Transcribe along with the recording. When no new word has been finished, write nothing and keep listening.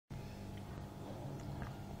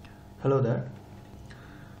Hello there.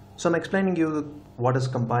 So I'm explaining you what is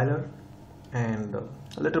compiler and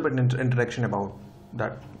a little bit introduction about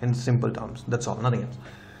that in simple terms. That's all, nothing else.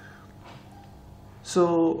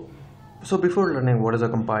 So before learning what is a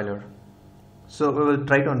compiler, so we will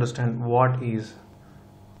try to understand what is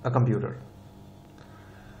a computer.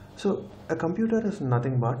 So a computer is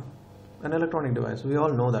nothing but an electronic device. We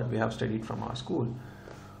all know that, we have studied from our school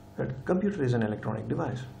that computer is an electronic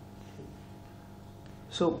device.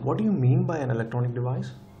 So what do you mean by an electronic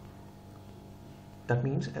device? That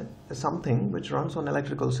means something which runs on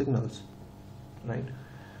electrical signals, right?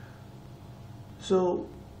 So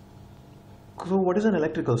what is an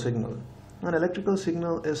electrical signal? An electrical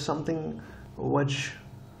signal is something which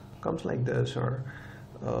comes like this, or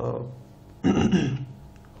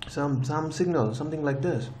some signal, something like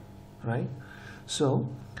this, right? So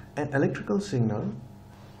an electrical signal,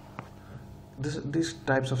 these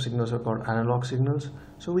types of signals are called analog signals.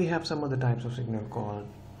 So we have some other types of signal called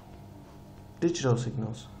digital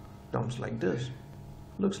signals. Terms like this,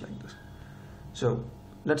 looks like this. So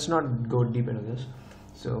let's not go deep into this.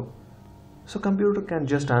 So computer can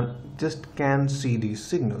just can see these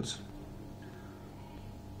signals.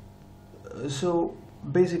 So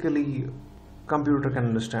basically computer can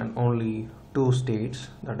understand only two states,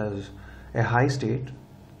 that is a high state,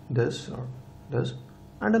 this or this,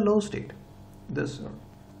 and a low state, this or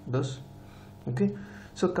this. Okay,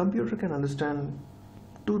 so computer can understand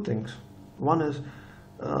two things. One is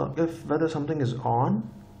if whether something is on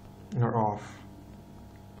or off,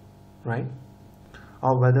 right?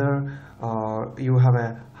 Or whether you have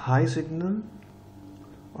a high signal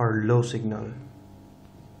or low signal,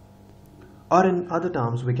 or in other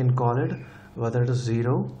terms we can call it whether it is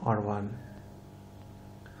 0 or 1.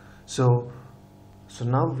 So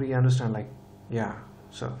now we understand, like, yeah,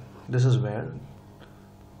 so this is why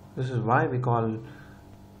we call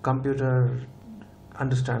computer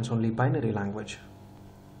understands only binary language.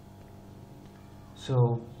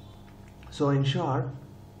 So in short,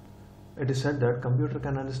 it is said that computer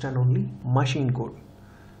can understand only machine code.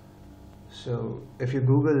 So if you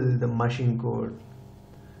Google the machine code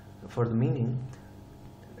for the meaning,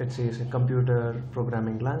 it says a computer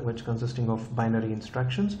programming language consisting of binary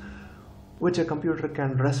instructions which a computer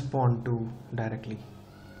can respond to directly.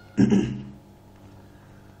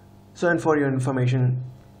 So, and for your information,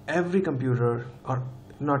 every computer, or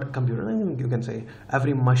not computer, I think you can say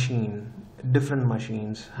every machine, different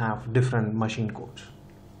machines have different machine codes.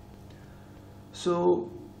 So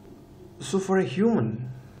for a human,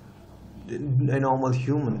 a normal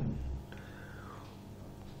human,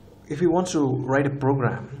 if he wants to write a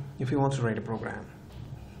program, and he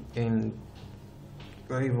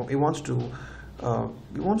wants to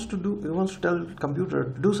tell computer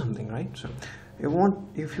to do something, right? So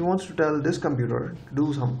if he wants to tell this computer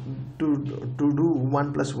to do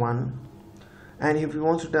 1 plus 1, and if he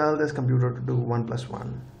wants to tell this computer to do 1 plus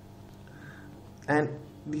 1, and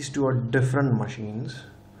these two are different machines,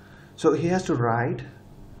 so he has to write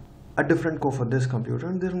a different code for this computer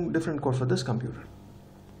and then different code for this computer.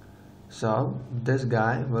 So this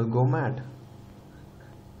guy will go mad.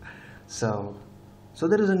 So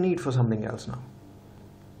there is a need for something else now,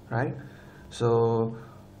 right? So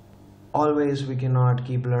always we cannot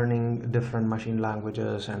keep learning different machine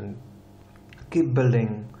languages and keep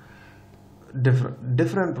building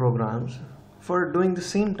different programs for doing the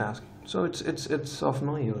same task. So it's of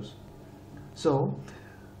no use. So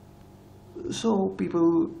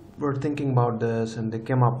people were thinking about this, and they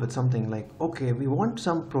came up with something like, okay, we want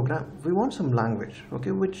some language,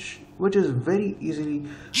 okay, which is very easily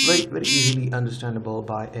understandable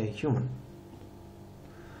by a human.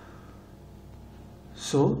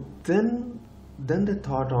 So then they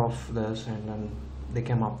thought of this, and then they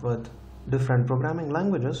came up with different programming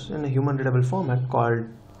languages in a human readable format called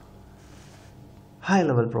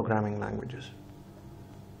high-level programming languages.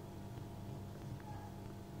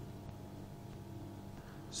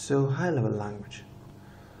 So high-level language.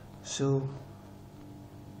 So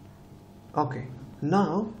okay,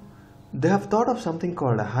 now they have thought of something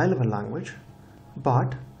called a high-level language,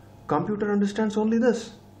 but computer understands only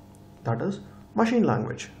this, that is machine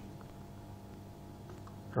language,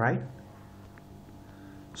 right?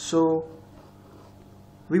 So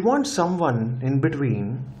we want someone in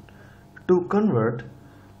between to convert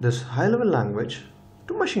this high-level language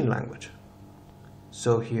to machine language.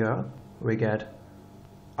 So here we get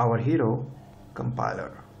our hero,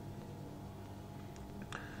 compiler.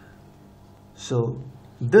 So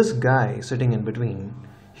this guy sitting in between,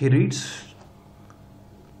 he reads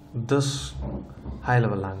this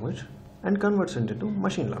high-level language and converts it into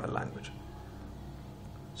machine level language.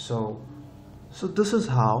 So So this is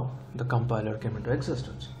how the compiler came into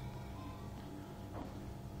existence.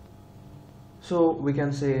 So we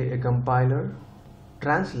can say a compiler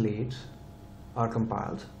translates or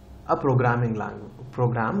compiles a programming language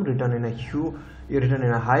program written in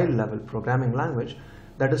a high level programming language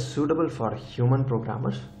that is suitable for human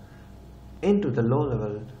programmers into the low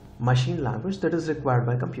level machine language that is required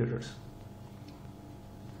by computers.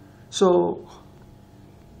 So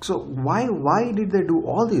why did they do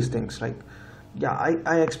all these things? Like, yeah,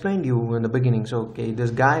 I explained you in the beginning. So okay, this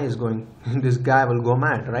guy is going this guy will go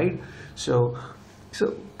mad, right? So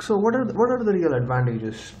what are the real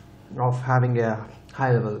advantages of having a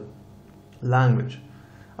high level language?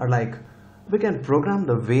 Or like, we can program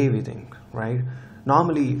the way we think, right?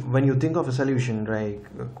 Normally when you think of a solution, right,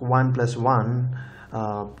 1 plus 1,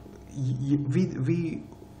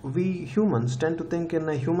 we humans tend to think in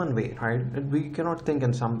a human way, right? We cannot think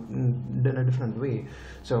in a different way.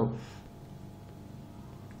 So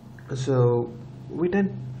we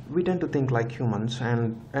tend to think like humans,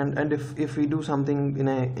 and if we do something in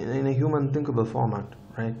a human thinkable format,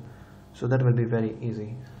 right? So that will be very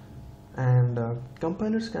easy. And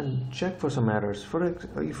compilers can check for some errors.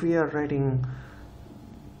 If we are writing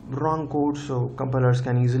wrong code, so compilers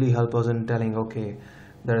can easily help us in telling, okay,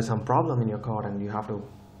 there is some problem in your code and you have to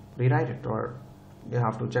rewrite it, or you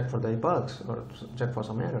have to check for the bugs or check for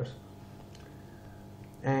some errors.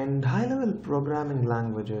 And high-level programming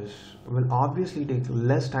languages will obviously take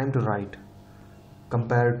less time to write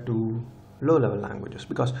compared to low-level languages,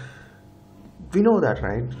 because we know that,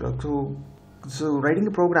 right? So writing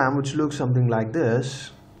a program which looks something like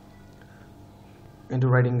this into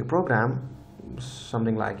writing a program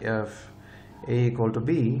something like if A equal to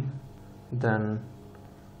B, then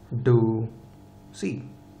do C,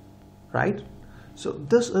 right? So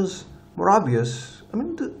this is more obvious. I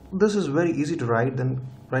mean, this is very easy to write than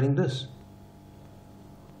writing this.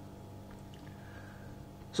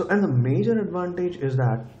 So, and the major advantage is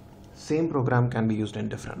that same program can be used in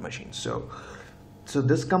different machines. So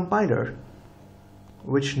this compiler,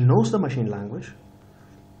 which knows the machine language,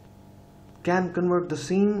 can convert the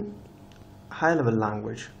same high-level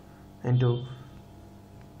language into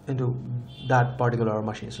that particular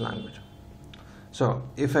machine's language. So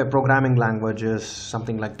if a programming language is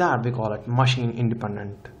something like that, we call it machine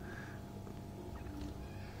independent.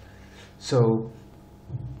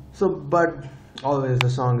 But always the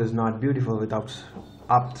song is not beautiful without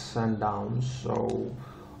ups and downs. So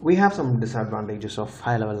we have some disadvantages of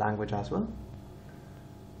high-level language as well.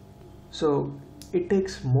 So it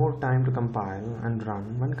takes more time to compile and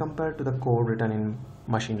run when compared to the code written in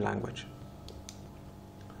machine language.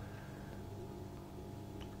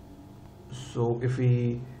 So if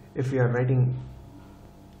we are writing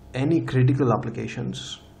any critical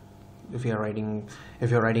applications, if you're writing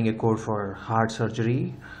a code for heart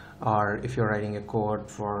surgery, or if you're writing a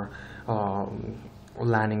code for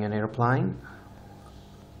landing an airplane,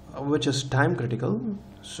 which is time critical,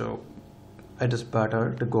 so it is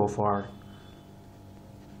better to go for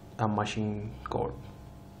a machine code.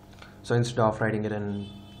 So instead of writing it in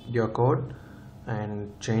your code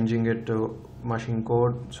and changing it to machine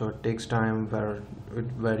code, so it takes time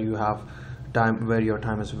where you have time, where your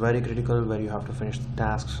time is very critical, where you have to finish the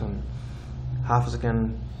tasks in half a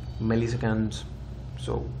second, milliseconds.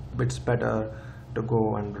 So it's better to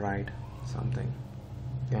go and write something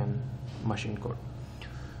in machine code.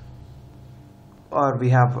 Or we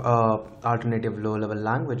have alternative low-level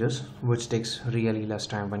languages, which takes really less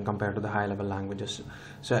time when compared to the high-level languages.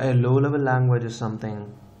 So a low-level language is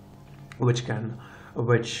something which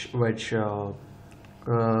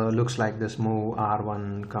looks like this: move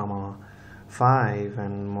r1 comma 5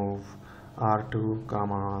 and move r2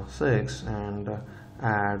 comma 6 and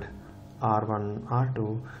add r1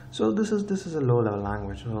 r2. So this is a low-level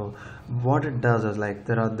language. So what it does is, like,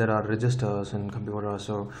 there are registers in computers.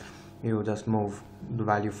 So you just move the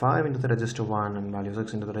value 5 into the register 1 and value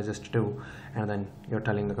 6 into the register 2, and then you're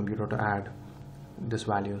telling the computer to add these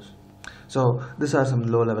values. So these are some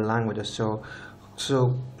low-level languages. So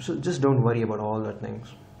just don't worry about all that things.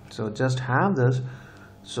 So just have this.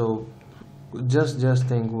 So just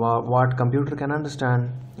think what computer can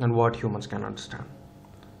understand and what humans can understand.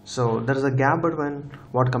 So there is a gap between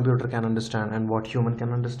what computer can understand and what human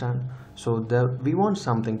can understand. So we want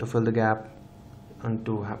something to fill the gap and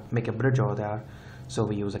to make a bridge over there. So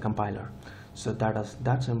we use a compiler. So that is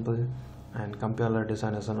that simple. And compiler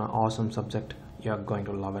design is an awesome subject. You're going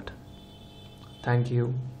to love it. Thank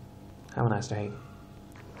you. Have a nice day.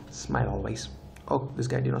 Smile always. Oh, this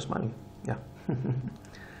guy did not smile. Yeah.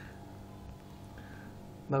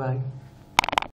 Bye bye.